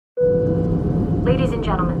Ladies and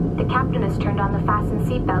gentlemen, the captain has turned on the fasten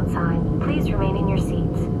seatbelt sign. Please remain in your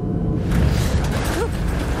seats.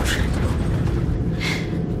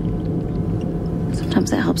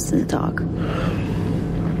 Sometimes it helps in the dark.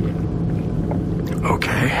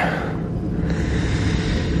 Okay.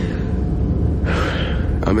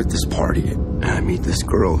 I'm at this party, and I meet this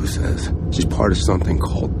girl who says she's part of something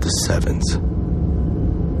called the Sevens.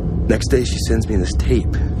 Next day, she sends me this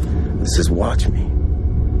tape that says, watch me.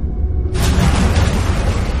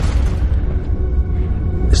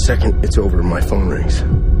 The second it's over, my phone rings.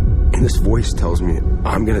 And this voice tells me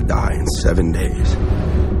I'm gonna die in 7 days.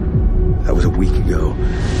 That was a week ago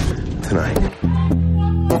tonight.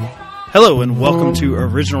 Hello and welcome to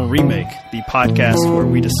Original Remake, the podcast where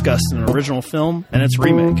we discuss an original film and its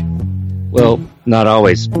remake. Well, not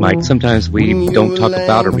always, Mike. Sometimes we don't talk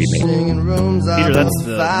about a remake. Peter, that's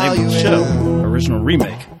the name of the show, Original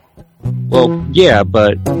Remake. Well, yeah,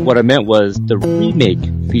 but what I meant was the remake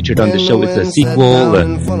featured on the show is a sequel, a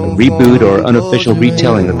reboot, or unofficial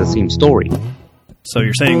retelling of the same story. So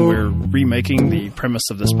you're saying we're remaking the premise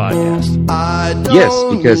of this podcast? Yes,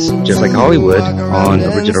 because just like Hollywood, on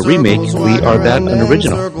Original Remake, we are that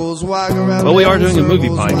unoriginal. Well, we are doing a movie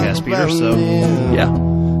podcast, Peter, so yeah.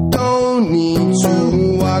 Don't need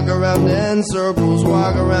to walk around in circles,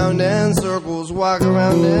 walk around in circles, walk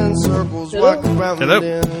around in circles, walk around.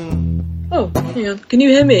 Hello? Oh, hang on. Can you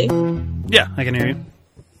hear me? Yeah, I can hear you.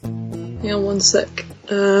 Hang on one sec.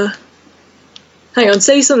 Hang on,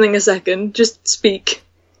 say something a second. Just speak.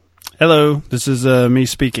 Hello, this is me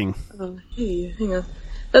speaking. Oh, I hear you. Hang on.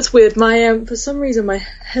 That's weird. My for some reason my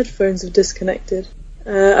headphones have disconnected.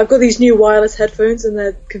 I've got these new wireless headphones and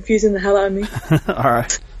they're confusing the hell out of me.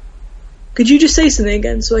 Alright. Could you just say something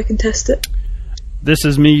again so I can test it? This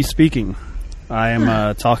is me speaking. I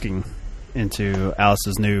am talking into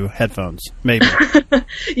Alice's new headphones. Maybe.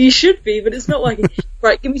 You should be, but it's not working.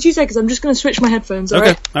 Right, give me 2 seconds. I'm just going to switch my headphones,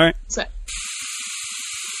 alright? Okay, alright. So.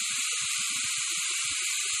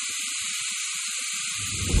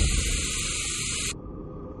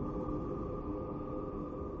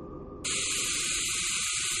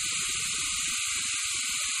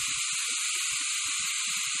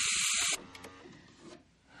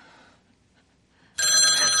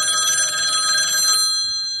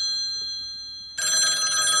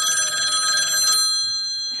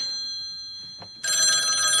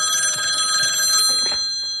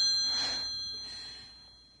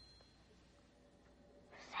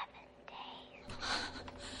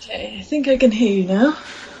 Okay, I think I can hear you now.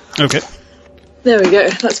 Okay. There we go,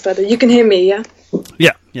 that's better. You can hear me, yeah?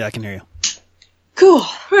 Yeah, I can hear you. Cool.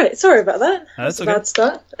 Right, sorry about that. That's a okay. bad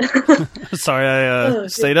start. Sorry, I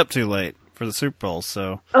stayed up too late for the Super Bowl,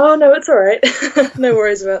 so... Oh, no, it's alright. No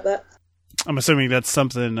worries about that. I'm assuming that's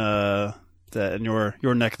something that in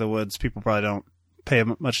your neck of the woods people probably don't pay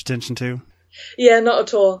much attention to. Yeah, not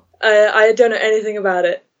at all. I don't know anything about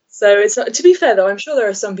it. So it's not, to be fair though, I'm sure there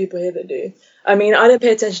are some people here that do. I mean, I don't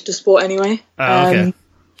pay attention to sport anyway. Okay.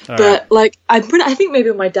 But right. Like, I think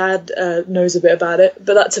maybe my dad knows a bit about it,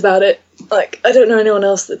 but that's about it. Like, I don't know anyone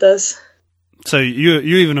else that does. So you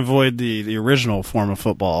even avoid the original form of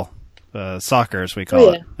football, soccer as we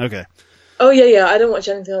call it. Okay. Oh yeah. I don't watch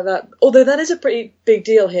anything like that. Although that is a pretty big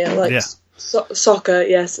deal here. Like soccer,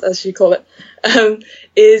 yes, as you call it,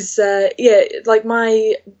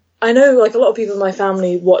 I know like a lot of people in my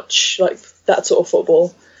family watch like that sort of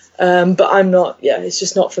football, but I'm not. Yeah, it's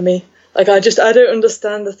just not for me. Like I don't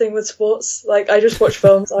understand the thing with sports. Like I just watch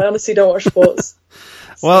films. I honestly don't watch sports.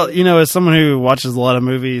 Well, as someone who watches a lot of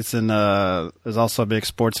movies and is also a big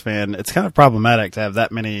sports fan, it's kind of problematic to have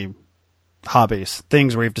that many hobbies,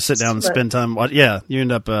 things where you have to sit down and spend time. Yeah, you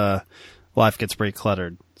end up life gets pretty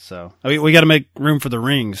cluttered. So we got to make room for the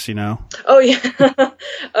rings, Oh yeah,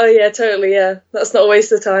 oh yeah, totally. Yeah, that's not a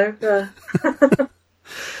waste of time. Yeah.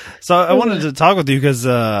 So I wanted to talk with you because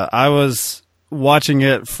I was watching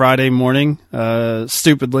it Friday morning.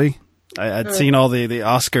 Stupidly, I'd seen all the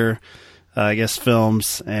Oscar, I guess,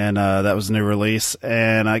 films, and that was a new release.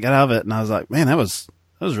 And I got out of it, and I was like, man, that was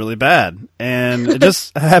really bad. And it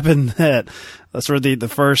just happened that sort of the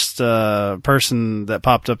first person that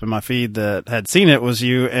popped up in my feed that had seen it was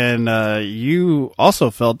you, and you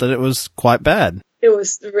also felt that it was quite bad.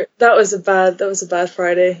 That was a bad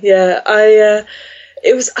Friday. Yeah, I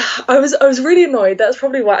was really annoyed. That's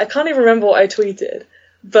probably why I can't even remember what I tweeted.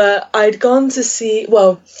 But I'd gone to see.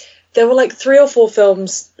 Well, there were like 3 or 4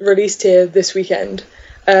 films released here this weekend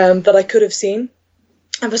that I could have seen.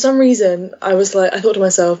 And for some reason, I thought to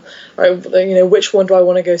myself, right, which one do I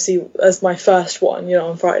want to go see as my first one,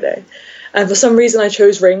 on Friday? And for some reason, I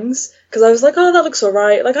chose Rings, because I was like, oh, that looks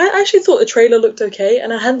alright. Like, I actually thought the trailer looked okay,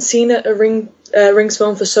 and I hadn't seen a Ring Rings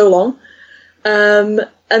film for so long.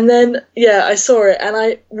 And then, yeah, I saw it,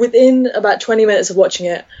 and within about 20 minutes of watching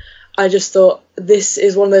it, I just thought, this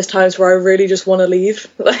is one of those times where I really just want to leave.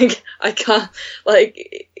 Like, I can't,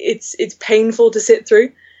 like, it's painful to sit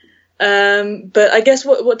through. But I guess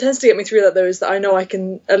what tends to get me through that, though, is that I know I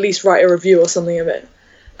can at least write a review or something of it,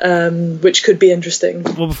 which could be interesting.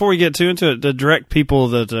 Well, before we get too into it, to direct people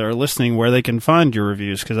that are listening where they can find your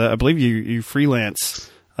reviews, because I believe you freelance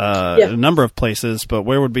a number of places, but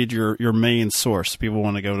where would be your main source? People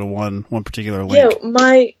want to go to one particular link. Yeah,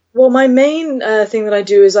 my main thing that I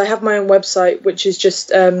do is I have my own website, which is just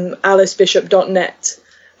alicebishop.net,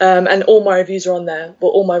 and all my reviews are on there,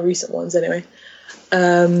 well, all my recent ones anyway.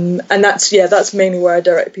 And that's mainly where I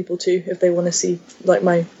direct people to if they want to see like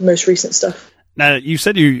my most recent stuff. Now, you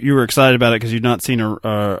said you were excited about it because you've not seen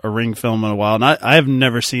a Ring film in a while, and I have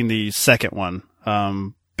never seen the second one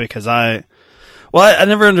because I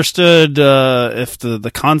never understood if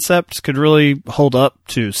the concept could really hold up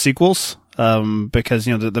to sequels. Because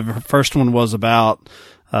the first one was about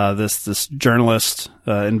this journalist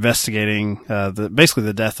investigating basically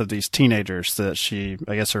the death of these teenagers that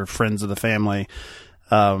I guess are friends of the family,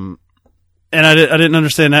 and I didn't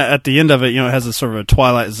understand that at the end of it. It has a sort of a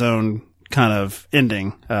Twilight Zone kind of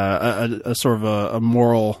ending, a sort of a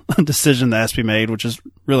moral decision that has to be made, which is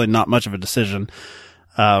really not much of a decision.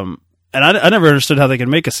 And I never understood how they could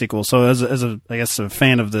make a sequel. So as I guess a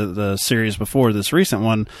fan of the series before this recent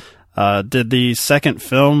one. Did the second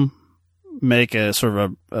film make a sort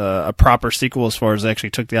of a proper sequel as far as they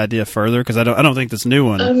actually took the idea further? Because I don't think this new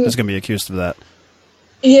one is going to be accused of that.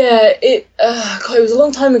 Yeah, it was a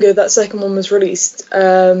long time ago that second one was released.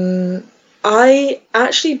 I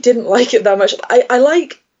actually didn't like it that much. I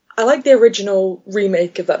like the original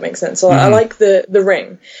remake, if that makes sense. So I like the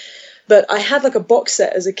Ring. But I had like a box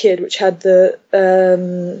set as a kid which had the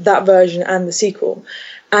that version and the sequel.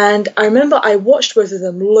 And I remember I watched both of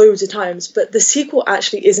them loads of times, but the sequel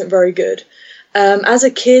actually isn't very good. As a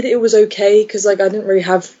kid, it was okay because like I didn't really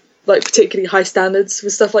have like particularly high standards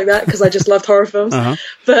with stuff like that because I just loved horror films. Uh-huh.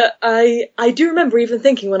 But I do remember even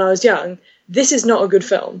thinking when I was young, this is not a good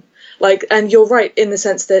film. Like, and you're right in the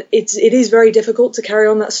sense that it is very difficult to carry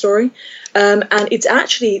on that story. And it's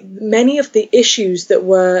actually many of the issues that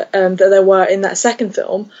there were in that second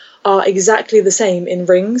film are exactly the same in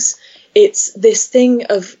Rings. It's this thing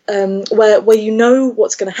of where you know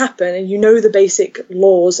what's going to happen and you know the basic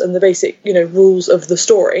laws and the basic rules of the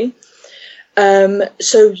story.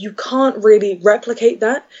 So you can't really replicate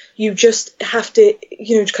that. You just have to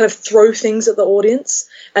kind of throw things at the audience,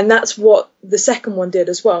 and that's what the second one did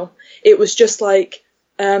as well. It was just like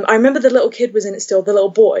I remember the little kid was in it still, the little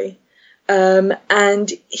boy,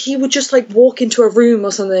 and he would just like walk into a room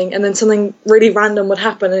or something, and then something really random would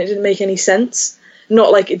happen, and it didn't make any sense.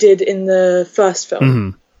 Not like it did in the first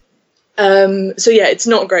film. Mm-hmm. So yeah, it's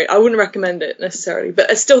not great. I wouldn't recommend it necessarily, but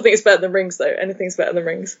I still think it's better than Rings, though. Anything's better than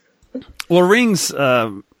Rings. Well, Rings,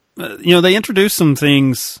 they introduced some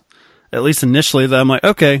things, at least initially, that I'm like,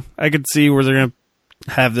 okay, I could see where they're going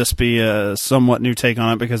to have this be a somewhat new take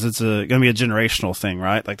on it because it's going to be a generational thing,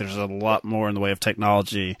 right? Like there's a lot more in the way of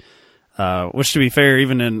technology, which to be fair,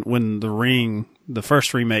 even when the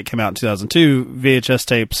first remake came out in 2002, VHS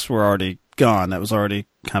tapes were already gone. That was already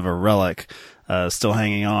kind of a relic, still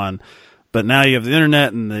hanging on. But now you have the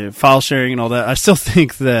internet and the file sharing and all that. I still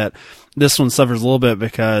think that this one suffers a little bit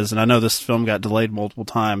because, and I know this film got delayed multiple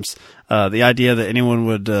times, the idea that anyone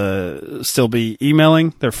would still be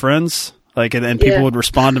emailing their friends, like, and people would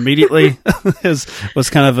respond immediately was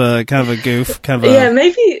kind of a goof.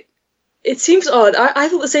 Maybe. It seems odd. I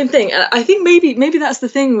thought the same thing. I think maybe that's the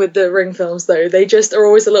thing with the Ring films, though. They just are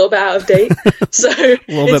always a little bit out of date. So a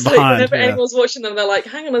little bit behind. Like whenever anyone's watching them, they're like,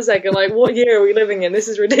 hang on a second, like, what year are we living in? This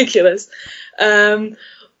is ridiculous.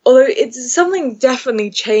 Although something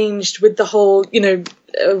definitely changed with the whole,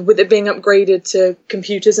 with it being upgraded to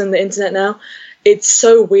computers and the internet now. It's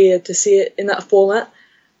so weird to see it in that format.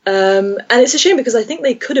 And it's a shame because I think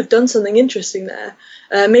they could have done something interesting there.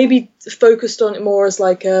 Maybe focused on it more as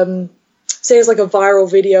like, say it's like a viral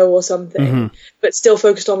video or something, but still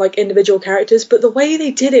focused on like individual characters. But the way they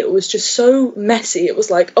did it was just so messy. It was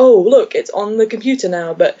like, oh, look, it's on the computer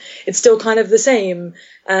now, but it's still kind of the same.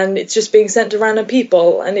 And it's just being sent to random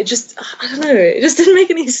people. And it just, I don't know, it just didn't make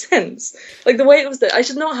any sense. Like the way it was, I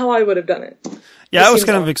should know how I would have done it. Yeah, I was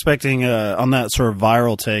kind of expecting, on that sort of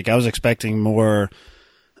viral take, I was expecting more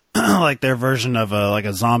like their version of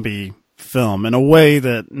a zombie film in a way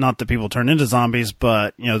that, not that people turn into zombies,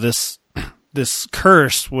 but, this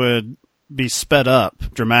curse would be sped up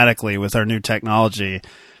dramatically with our new technology,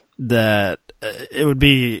 that it would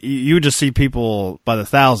be, you would just see people by the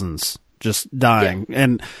thousands just dying.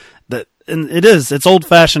 And it's old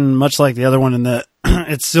fashioned, much like the other one, in that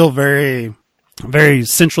it's still very, very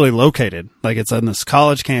centrally located. Like, it's on this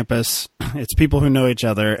college campus. It's people who know each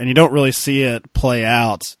other, and you don't really see it play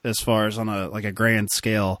out as far as on a grand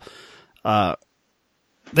scale.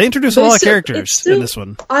 They introduce a lot of characters in this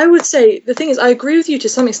one. I would say the thing is, I agree with you to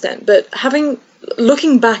some extent, but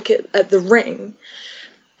looking back at The Ring,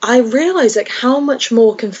 I realized like how much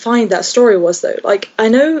more confined that story was, though. Like, I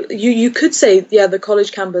know you could say, yeah, the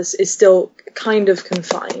college campus is still kind of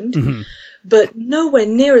confined, but nowhere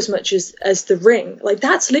near as much as The Ring. Like,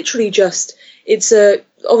 that's literally just, it's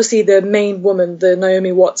obviously the main woman, the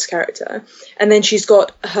Naomi Watts character, and then she's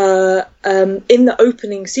got her, in the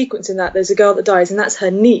opening sequence in that, there's a girl that dies, and that's her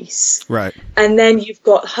niece. Right. And then you've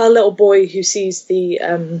got her little boy who sees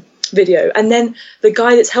the video, and then the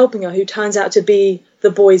guy that's helping her, who turns out to be the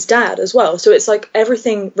boy's dad as well. So it's like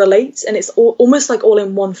everything relates, and it's almost like all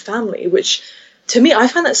in one family, which to me, I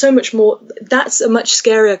find that so much more, that's a much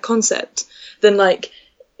scarier concept than like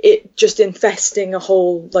it just infesting a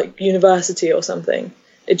whole like university or something.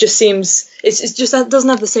 It just seems, it's just, that doesn't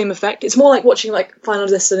have the same effect. It's more like watching like Final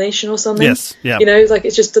Destination or something. Yes, yeah. You know, like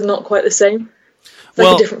it's just not quite the same. It's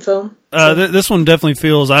like a different film. This one definitely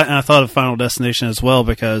feels, I thought of Final Destination as well,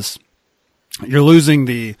 because you're losing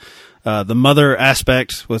the mother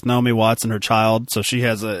aspect with Naomi Watts and her child. So she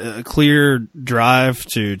has a clear drive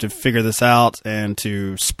to figure this out and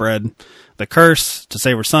to spread the curse to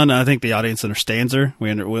save her son. And I think the audience understands her.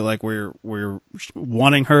 We're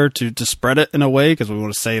wanting her to spread it in a way, because we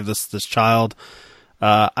want to save this child.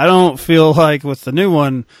 I don't feel like with the new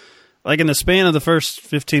one, like in the span of the first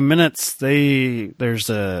 15 minutes, there's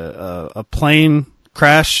a plane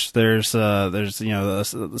crash. There's sort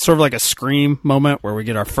of like a Scream moment where we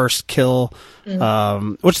get our first kill,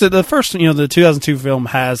 which the first, the 2002 film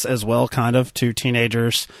has as well, kind of, two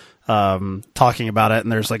teenagers talking about it,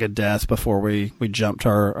 and there's like a death before we jump to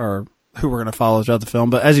our who we're going to follow throughout the film.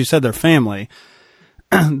 But as you said, they're family.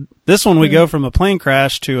 This one, we go from a plane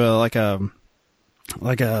crash to a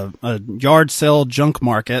yard sale junk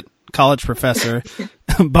market, college professor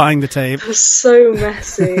buying the tape. So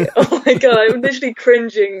messy. Oh my god, I'm literally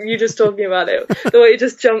cringing. You just talking about it. The way it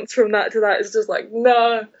just jumps from that to that is just like,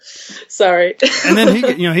 no. Sorry. And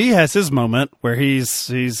then he has his moment where he's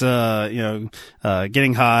getting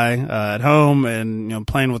high at home and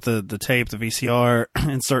playing with the tape, the VCR,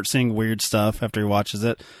 and starts seeing weird stuff after he watches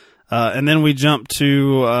it. And then we jump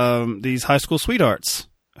to these high school sweethearts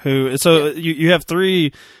you have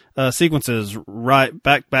three sequences right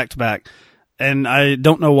back to back. And I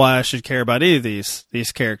don't know why I should care about any of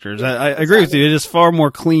these characters. I agree with you. It is far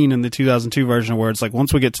more clean in the 2002 version, where it's like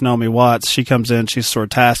once we get to Naomi Watts, she comes in, she's sort of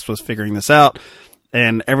tasked with figuring this out,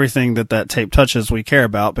 and everything that tape touches we care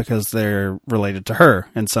about because they're related to her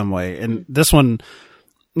in some way. And this one,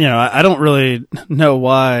 I don't really know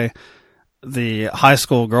why the high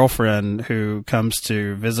school girlfriend who comes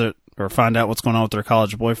to visit or find out what's going on with her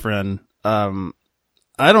college boyfriend,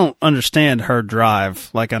 I don't understand her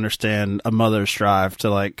drive like I understand a mother's drive to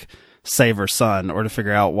like save her son or to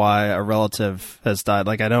figure out why a relative has died.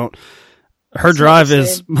 Like her drive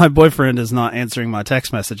is, my boyfriend is not answering my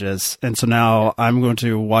text messages, and so now I'm going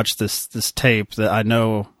to watch this tape that I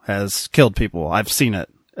know has killed people. I've seen it,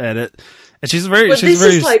 and she's very.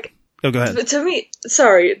 Oh, go ahead. To me,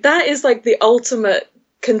 sorry, that is like the ultimate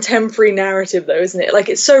contemporary narrative, though, isn't it? Like,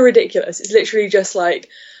 it's so ridiculous. It's literally just like,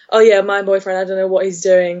 oh yeah, my boyfriend, I don't know what he's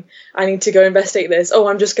doing, I need to go investigate this. Oh,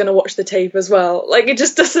 I'm just going to watch the tape as well. Like, it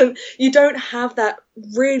just doesn't, you don't have that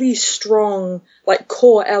really strong, like,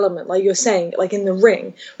 core element, like you're saying, like in The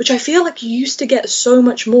Ring, which I feel like you used to get so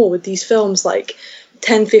much more with these films, like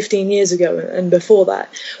 10, 15 years ago and before that,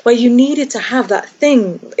 where you needed to have that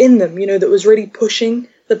thing in them, that was really pushing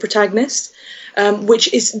the protagonist,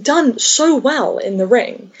 which is done so well in The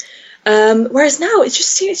Ring. Whereas now it's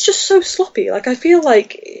just so sloppy. Like, I feel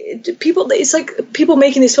like it's like people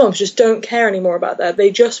making these films just don't care anymore about that.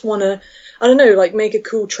 They just want to, I don't know, like make a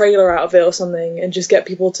cool trailer out of it or something and just get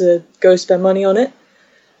people to go spend money on it.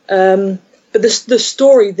 But the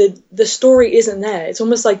story isn't there. It's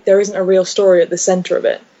almost like there isn't a real story at the center of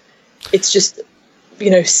it. It's just,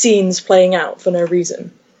 scenes playing out for no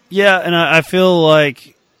reason. Yeah, and I feel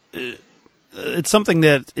like it's something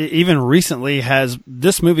that even recently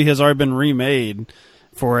this movie has already been remade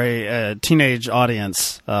for a teenage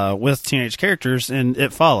audience with teenage characters, and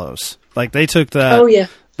It Follows. Like, they took that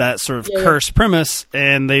that sort of cursed premise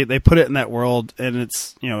and they put it in that world, and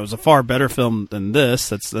it's it was a far better film than this.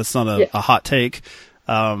 That's not a hot take.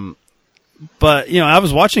 But I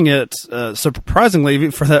was watching it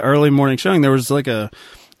surprisingly for that early morning showing. There was like a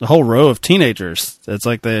whole row of teenagers. It's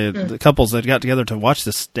like the couples that got together to watch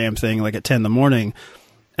this damn thing like at 10 in the morning,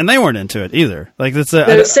 and they weren't into it either. Like that's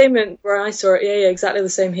the same where I saw it. Yeah, exactly the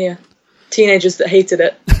same here. Teenagers that hated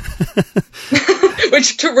it,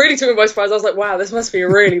 which really took me by surprise. I was like, wow, this must be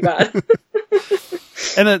really bad.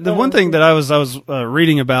 And the one thing that I was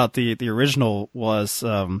reading about the original was,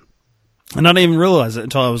 and I didn't even realize it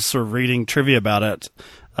until I was sort of reading trivia about it,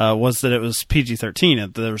 was that it was PG-13,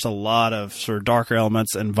 and there was a lot of sort of darker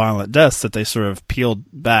elements and violent deaths that they sort of peeled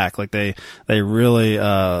back. Like they really,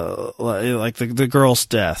 like the girl's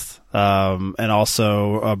death, and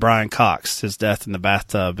also Brian Cox, his death in the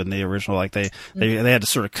bathtub in the original. Like they had to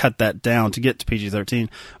sort of cut that down to get to PG-13.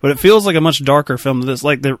 But it feels like a much darker film than this.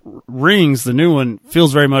 Like the Rings, the new one,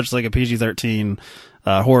 feels very much like a PG-13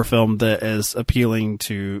 horror film that is appealing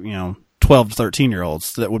to 12 to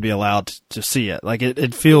 13-year-olds that would be allowed to see it. Like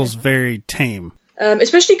it feels very tame.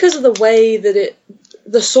 Especially because of the way that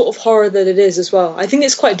the sort of horror that it is as well. I think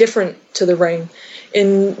it's quite different to The Ring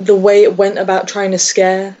in the way it went about trying to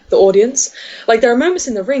scare the audience. Like there are moments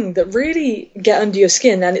in The Ring that really get under your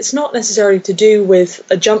skin, and it's not necessarily to do with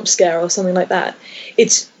a jump scare or something like that.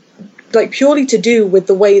 It's like purely to do with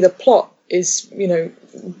the way the plot is,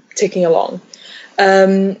 ticking along.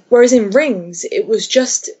 Whereas in Rings, it was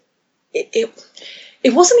just...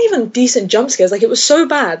 It wasn't even decent jump scares. Like it was so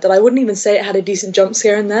bad that I wouldn't even say it had a decent jump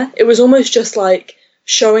scare in there. It was almost just like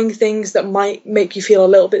showing things that might make you feel a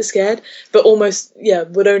little bit scared, but almost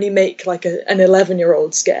would only make like an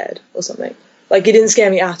 11-year-old scared or something. Like it didn't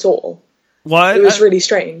scare me at all. Well, it was really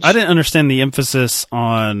strange. I didn't understand the emphasis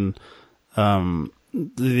on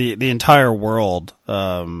the entire world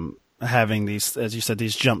having these, as you said,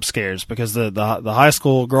 these jump scares, because the high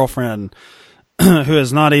school girlfriend who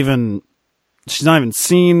has not even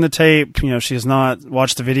seen the tape, she has not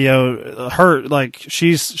watched the video. Her, like,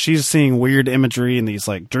 she's seeing weird imagery in these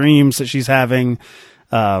like dreams that she's having.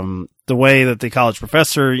 The way that the college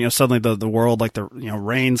professor, suddenly the world, like the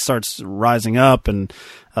rain starts rising up and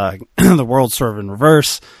the world's sort of in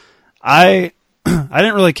reverse. I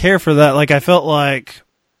didn't really care for that. Like I felt like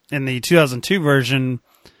in the 2002 version,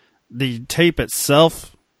 the tape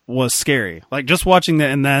itself was scary. Like just watching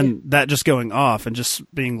that and then that just going off and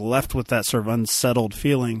just being left with that sort of unsettled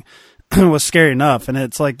feeling was scary enough. And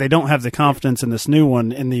it's like they don't have the confidence in this new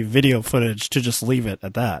one in the video footage to just leave it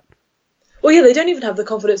at that. Well, yeah, they don't even have the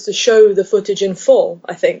confidence to show the footage in full,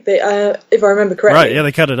 I think. They, if I remember correctly. Right, yeah,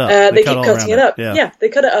 they cut it up. They keep cutting it up. Yeah, they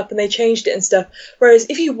cut it up and they changed it and stuff. Whereas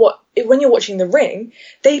when you're watching The Ring,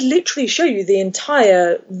 they literally show you the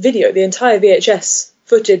entire video, the entire VHS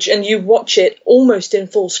footage, and you watch it almost in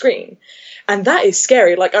full screen, and that is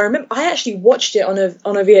scary. Like I remember, I actually watched it on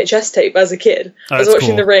a VHS tape as a kid. I was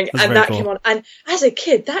watching The Ring, and that came on. And as a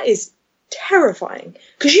kid, that is terrifying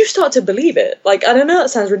because you start to believe it. Like I don't know, that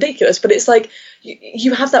sounds ridiculous, but it's like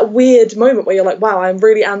you have that weird moment where you're like, wow, I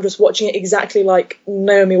really am just watching it exactly like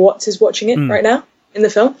Naomi Watts is watching it right now in the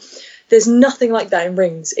film. There's nothing like that in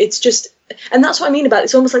Rings. It's just, and that's what I mean about it.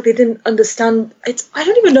 It's almost like they didn't understand. I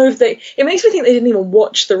don't even know if it makes me think they didn't even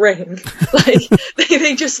watch The Ring. Like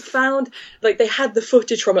they just found, like they had the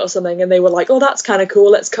footage from it or something and they were like, oh, that's kind of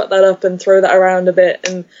cool. Let's cut that up and throw that around a bit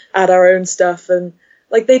and add our own stuff. And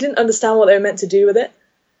like they didn't understand what they were meant to do with it.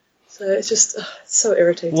 So it's just it's so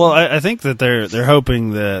irritating. Well, I think that they're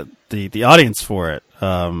hoping that the audience for it,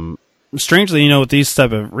 strangely, with these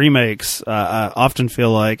type of remakes, I often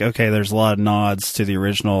feel like, okay, there's a lot of nods to the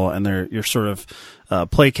original, and you're sort of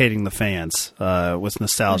placating the fans with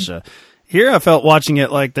nostalgia. Here, I felt watching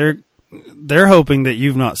it like they're hoping that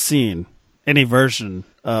you've not seen any version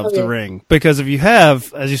of The Ring, because if you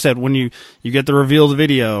have, as you said, when you get the revealed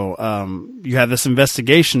video, you have this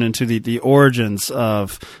investigation into the origins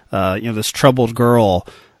of this troubled girl.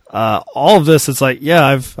 All of this, it's like,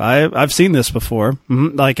 yeah, I've seen this before.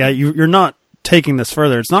 Mm-hmm. Like you're not taking this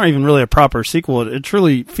further. It's not even really a proper sequel. It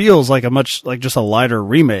truly feels like just a lighter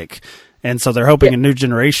remake. And so they're hoping a new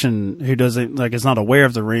generation who doesn't is not aware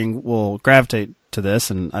of The Ring will gravitate to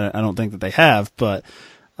this. And I don't think that they have, but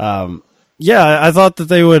I thought that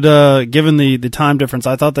they would, given the time difference,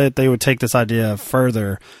 I thought that they would take this idea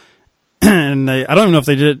further. And I don't even know if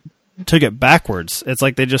they took it backwards. It's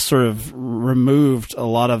like they just sort of removed a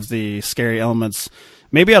lot of the scary elements,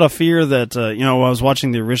 maybe out of fear that, when I was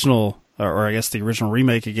watching the original, or I guess the original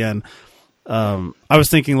remake again, I was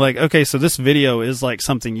thinking like, okay, so this video is like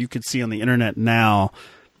something you could see on the internet now.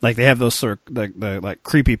 Like they have those sort of the like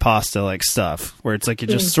creepypasta like stuff where it's like you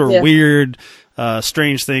just sort of weird,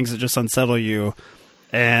 strange things that just unsettle you.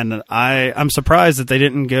 And I'm surprised that they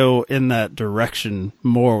didn't go in that direction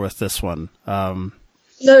more with this one.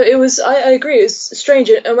 No, it was. I agree. It's strange.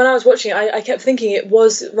 And when I was watching it, I kept thinking it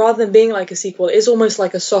was, rather than being like a sequel, it is almost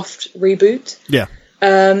like a soft reboot. Yeah.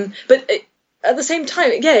 But at the same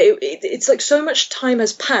time, yeah, it's like so much time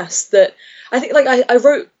has passed that I think, like I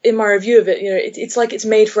wrote in my review of it, you know, it's like it's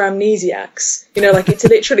made for amnesiacs. You know, like it's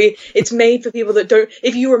literally, it's made for people that don't.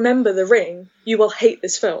 If you remember The Ring, you will hate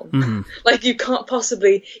this film. Mm-hmm. Like you can't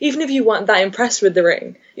possibly, even if you weren't that impressed with The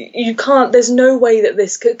Ring, you can't. There's no way that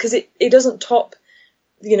this, because it doesn't top,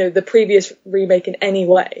 you know, the previous remake in any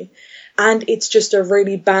way, and it's just a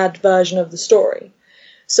really bad version of the story.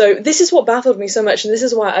 So this is what baffled me so much, and this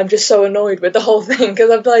is why I'm just so annoyed with the whole thing,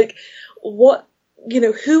 because I'm like, what, you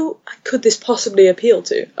know, who could this possibly appeal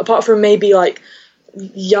to, apart from maybe like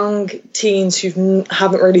young teens who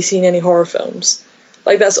haven't really seen any horror films?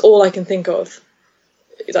 Like that's all I can think of.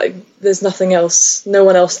 Like there's nothing else, no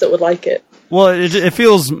one else that would like it. Well, it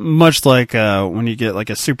feels much like when you get like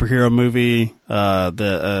a superhero movie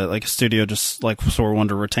that like a studio just like sort of wanted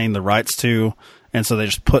to retain the rights to, and so they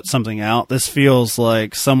just put something out. This feels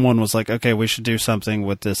like someone was like, okay, we should do something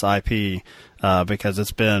with this IP because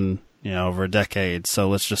it's been, you know, over a decade, so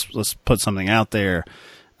let's put something out there.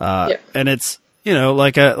 And it's, you know,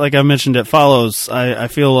 like I mentioned, it follows. I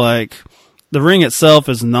feel like The Ring itself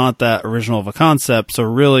is not that original of a concept, so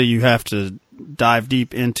really you have to dive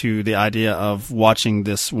deep into the idea of watching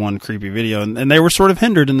this one creepy video, and they were sort of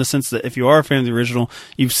hindered in the sense that if you are a fan of the original,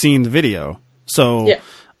 you've seen the video. So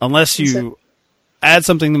unless you add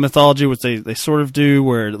something to mythology, which they sort of do,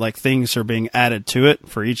 where like things are being added to it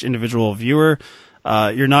for each individual viewer,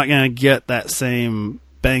 you're not going to get that same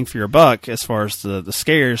bang for your buck as far as the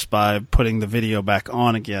scares by putting the video back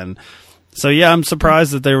on again. So yeah, I'm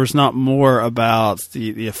surprised that there was not more about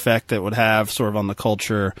the effect that would have sort of on the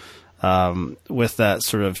culture with that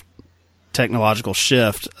sort of technological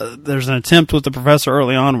shift. There's an attempt with the professor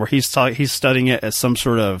early on where he's studying it as some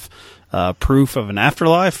sort of proof of an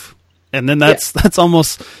afterlife, and then it's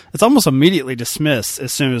almost immediately dismissed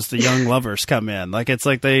as soon as the young lovers come in. Like it's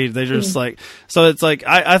like they just like, so it's like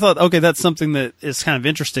I thought, okay, that's something that is kind of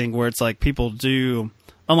interesting, where it's like people do.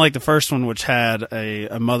 Unlike the first one, which had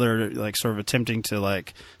a mother like sort of attempting to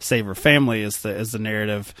like save her family as the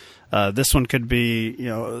narrative, this one could be, you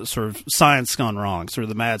know, sort of science gone wrong, sort of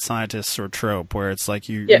the mad scientist sort of trope, where it's like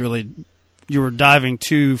you were diving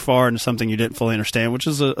too far into something you didn't fully understand, which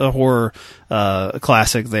is a horror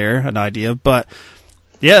classic there, an idea. But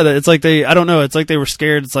yeah, it's like I don't know, it's like they were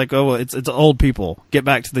scared. It's like, oh, well, it's old people, get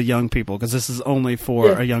back to the young people, because this is only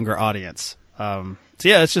for a younger audience. So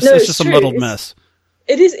yeah, it's just a muddled mess.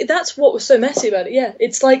 It is. That's what was so messy about it. Yeah,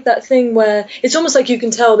 it's like that thing where it's almost like you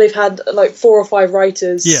can tell they've had like 4 or 5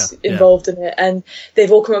 writers involved in it, and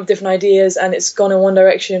they've all come up with different ideas, and it's gone in one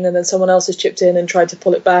direction, and then someone else has chipped in and tried to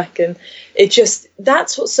pull it back, and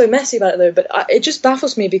that's what's so messy about it though. But it just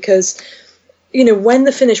baffles me because, you know, when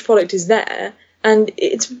the finished product is there and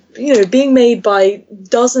it's, you know, being made by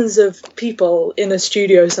dozens of people in a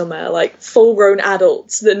studio somewhere, like full-grown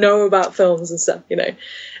adults that know about films and stuff, you know.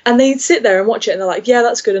 And they sit there and watch it and they're like, yeah,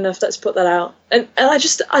 that's good enough, let's put that out. And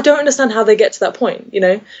I don't understand how they get to that point, you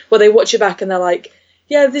know, where they watch it back and they're like,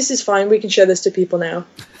 yeah, this is fine, we can show this to people now.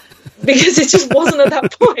 Because it just wasn't at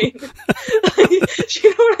that point. Like, do you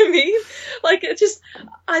know what I mean? Like,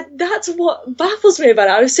 that's what baffles me about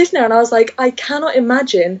it. I was sitting there and I was like, I cannot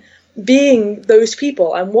imagine being those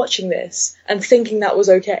people and watching this and thinking that was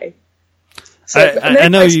okay. So I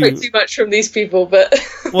know you expect too much from these people, but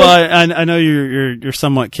well, I know you're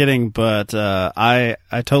somewhat kidding, but I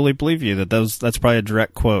totally believe you that's probably a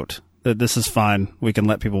direct quote, that this is fine, we can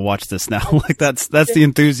let people watch this now. Like that's the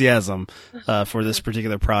enthusiasm for this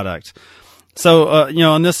particular product. So you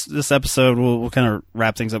know, on this episode, we'll kind of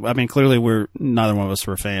wrap things up. I mean, clearly neither one of us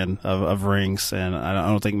were a fan of Rings, and I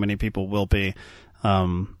don't think many people will be.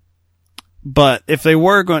 But if they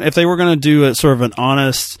were going to do a sort of an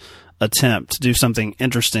honest attempt to do something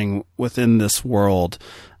interesting within this world,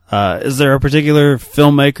 is there a particular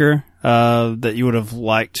filmmaker that you would have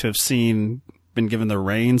liked to have been given the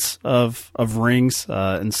reins of Rings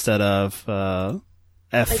instead of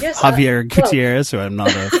Javier Gutierrez, who I'm not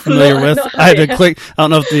familiar with? I had to click. I don't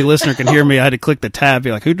know if the listener can hear me. I had to click the tab,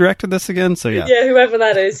 be like, who directed this again? So yeah, whoever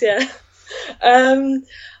that is, yeah.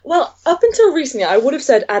 Well, up until recently, I would have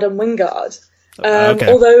said Adam Wingard.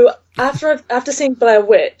 Okay. Although after seeing Blair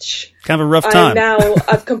Witch, kind of a rough time.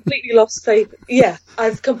 I've completely lost faith. Yeah,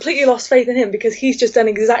 I've completely lost faith in him, because he's just done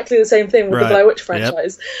exactly the same thing with the Blair Witch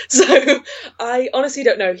franchise. Yep. So I honestly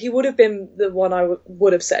don't know. He would have been the one I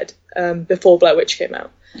would have said before Blair Witch came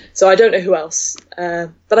out. So I don't know who else.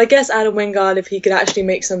 But I guess Adam Wingard, if he could actually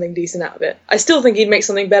make something decent out of it. I still think he'd make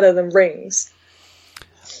something better than Rings.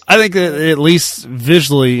 I think that at least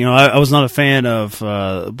visually, I was not a fan of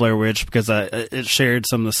Blair Witch because it shared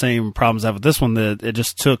some of the same problems I have with this one. That it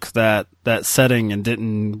just took that setting and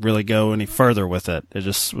didn't really go any further with it. It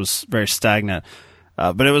just was very stagnant.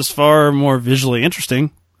 But it was far more visually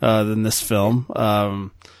interesting than this film.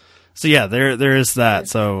 So yeah, there is that.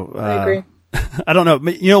 So I agree. I don't know.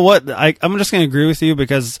 You know what? I'm just going to agree with you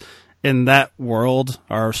because in that world,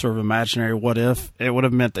 our sort of imaginary what if, it would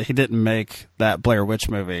have meant that he didn't make that Blair Witch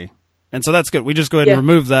movie. And so that's good. We just go ahead and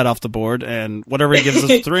remove that off the board, and whatever he gives us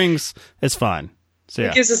with rings is fine. So, yeah.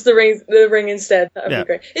 He gives us the ring instead. That would be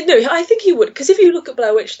great. No, I think he would, because if you look at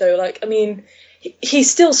Blair Witch, though, he's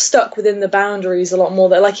still stuck within the boundaries a lot more.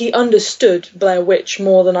 Like, he understood Blair Witch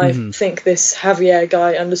more than I think this Javier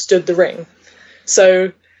guy understood The Ring.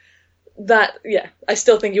 So I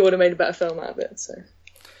still think he would have made a better film out of it. So.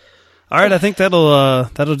 All right, I think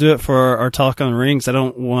that'll do it for our talk on rings. I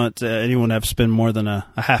don't want anyone to have to spend more than a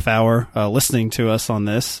half hour listening to us on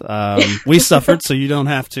this. We suffered, so you don't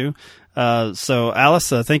have to. So, Alice,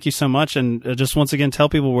 thank you so much. And just once again, tell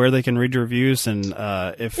people where they can read your reviews, and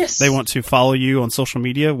if they want to follow you on social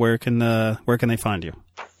media, where can they find you?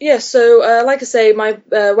 Yeah, so like I say, my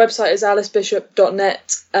website is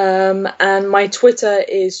alicebishop.net, and my Twitter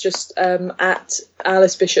is just at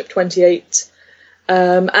alicebishop28.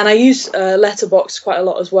 And I use Letterboxd quite a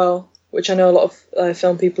lot as well, which I know a lot of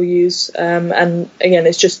film people use. And again,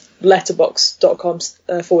 it's just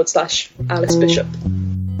letterboxd.com/AliceBishop.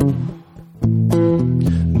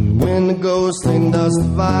 When the ghost thing does the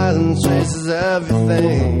violence, chases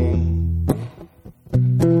everything.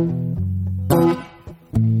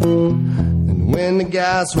 And when the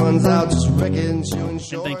gas runs out, just wrecking you and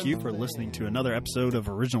And thank you for listening to another episode of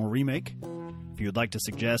Original Remake. If you would like to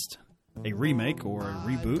suggest a remake or a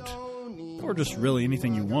reboot, or just really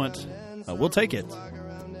anything you want, we'll take it.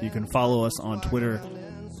 You can follow us on Twitter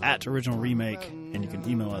at Original Remake, and you can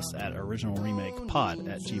email us at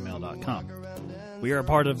originalremakepod@gmail.com. We are a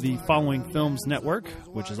part of the Following Films Network,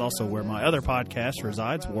 which is also where my other podcast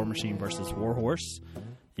resides, War Machine vs. Warhorse.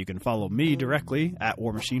 You can follow me directly at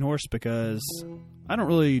War Machine Horse because I don't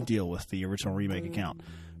really deal with the Original Remake account.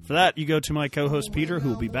 For that, you go to my co-host Peter, who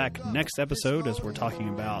will be back next episode as we're talking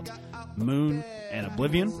about Moon and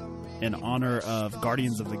Oblivion in honor of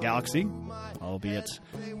Guardians of the Galaxy, albeit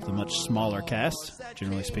the much smaller cast.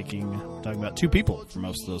 Generally speaking, we're talking about 2 people for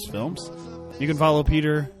most of those films. You can follow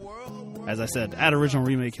Peter, as I said, at Original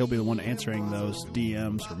Remake. He'll be the one answering those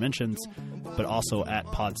DMs or mentions, but also at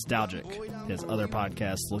Podstalgic, his other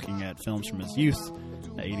podcast looking at films from his youth,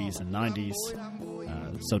 the 80s and 90s.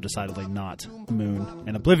 So decidedly not Moon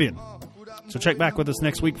and Oblivion. So check back with us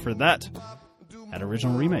next week for that at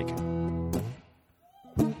Original Remake.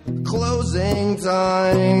 Closing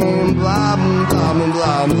time, blah, blah, blah,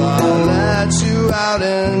 blah, blah. Let you out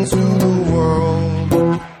into the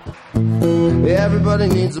world. Everybody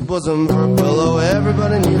needs a bosom for a pillow.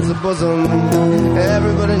 Everybody needs a bosom.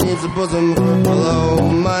 Everybody needs a bosom for a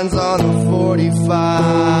pillow. Mine's on the 45.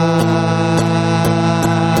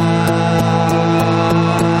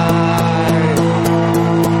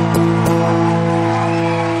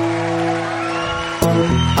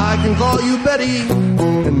 I can call you Betty,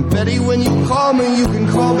 and Betty, when you call me, you can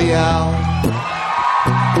call me Al.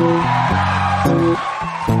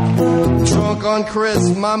 Drunk on Chris,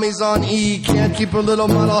 mommy's on E. Can't keep her little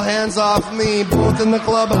model hands off me. Both in the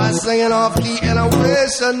club, high singing off key, and I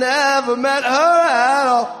wish I never met her at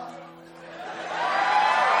all.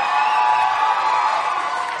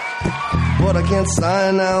 But I can't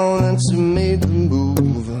sign now that you made the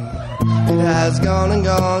move. It has gone and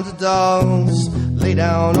gone to dogs. Lay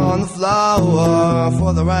down on the floor.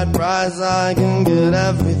 For the right price I can get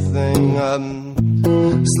everything.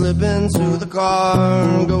 Slip into the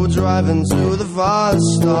car, go driving to the far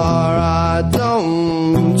star. I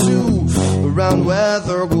don't do around where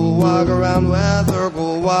Thurgle, walk around where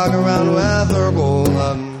Thurgle, walk around where Thurgle.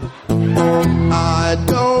 I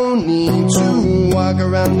don't need to walk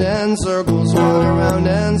around in circles, walk around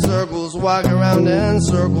in circles, walk around in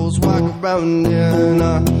circles, walk around in.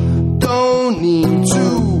 I don't need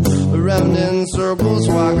to around in circles,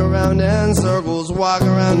 walk around in circles, walk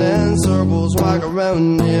around in circles, walk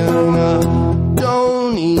around in. I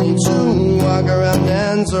don't need to walk around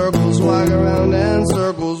in circles, walk around in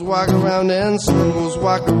circles, walk around in circles,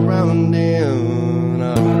 walk around in.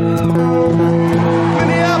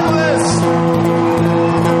 Minneapolis,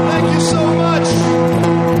 thank you so much.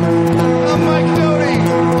 I'm Mike Doty.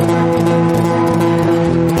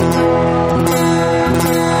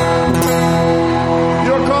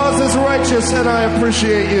 Your cause is righteous and I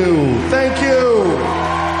appreciate you. Thank you.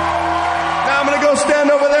 Now I'm going to go stand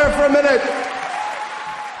over there for a minute.